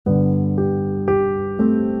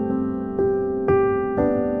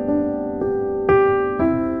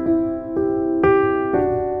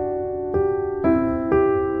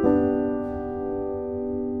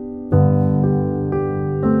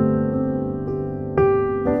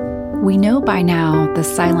We know by now the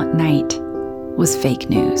silent night was fake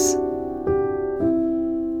news.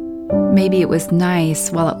 Maybe it was nice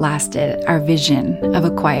while it lasted, our vision of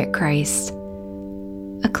a quiet Christ,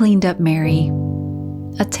 a cleaned-up Mary,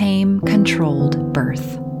 a tame, controlled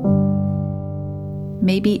birth.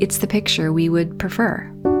 Maybe it's the picture we would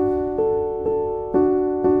prefer.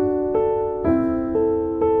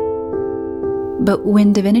 But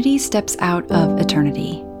when divinity steps out of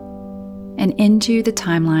eternity and into the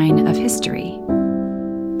timeline of history,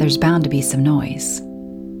 there's bound to be some noise.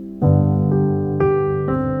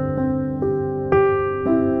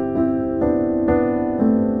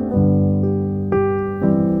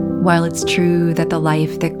 While it's true that the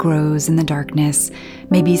life that grows in the darkness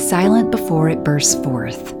may be silent before it bursts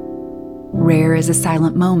forth, rare is a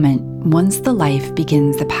silent moment once the life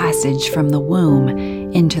begins the passage from the womb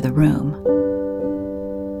into the room.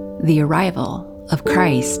 The arrival of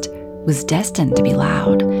Christ was destined to be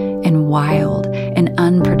loud and wild and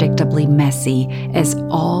unpredictably messy, as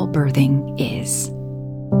all birthing is.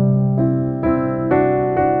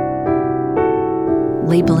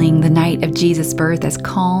 Labeling the night of Jesus' birth as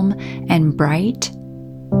calm and bright,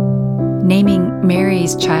 naming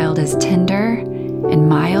Mary's child as tender and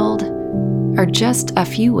mild, are just a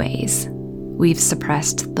few ways we've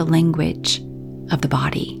suppressed the language of the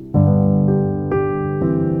body.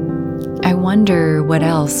 I wonder what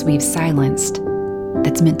else we've silenced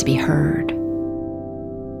that's meant to be heard.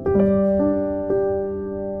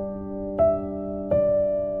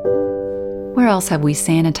 Where else have we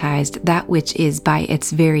sanitized that which is by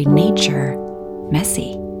its very nature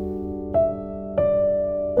messy?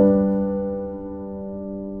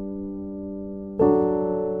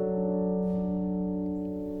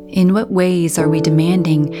 In what ways are we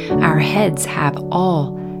demanding our heads have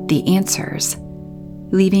all the answers,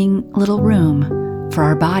 leaving little room for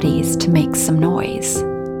our bodies to make some noise?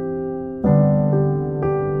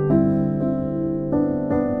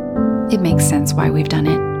 It makes sense why we've done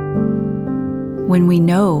it. When we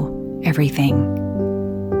know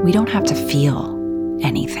everything, we don't have to feel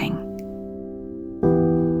anything.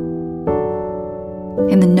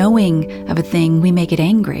 In the knowing of a thing, we make it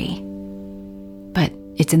angry, but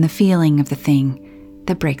it's in the feeling of the thing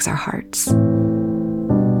that breaks our hearts.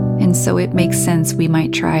 And so it makes sense we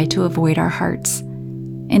might try to avoid our hearts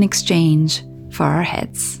in exchange for our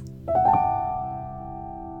heads.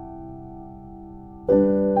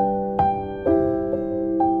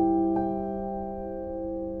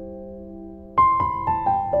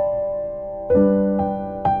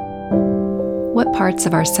 What parts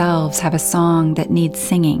of ourselves have a song that needs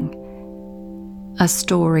singing, a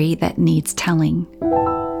story that needs telling,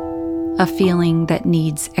 a feeling that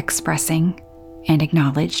needs expressing and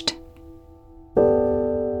acknowledged?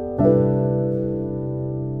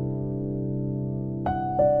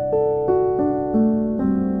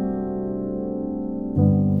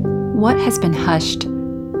 What has been hushed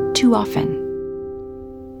too often,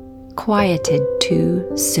 quieted too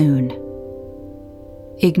soon,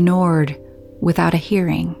 ignored without a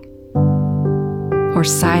hearing, or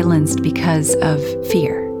silenced because of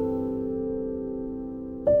fear?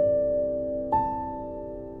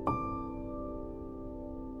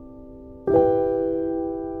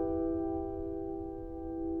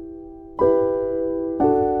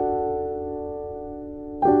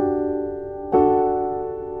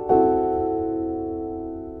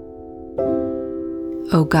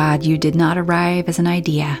 O God, you did not arrive as an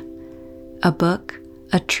idea, a book,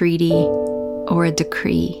 a treaty, or a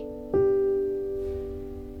decree.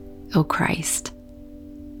 O Christ,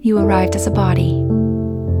 you arrived as a body,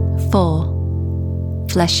 full,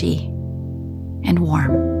 fleshy, and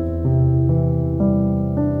warm.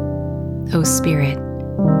 O Spirit,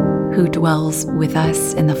 who dwells with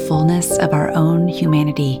us in the fullness of our own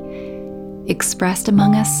humanity, expressed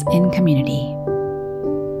among us in community.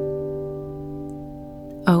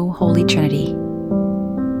 O Holy Trinity,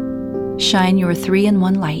 shine your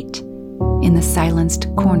three-in-one light in the silenced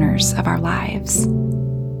corners of our lives.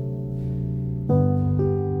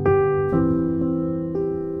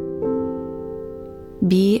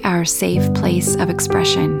 Be our safe place of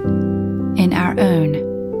expression in our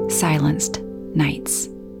own silenced nights.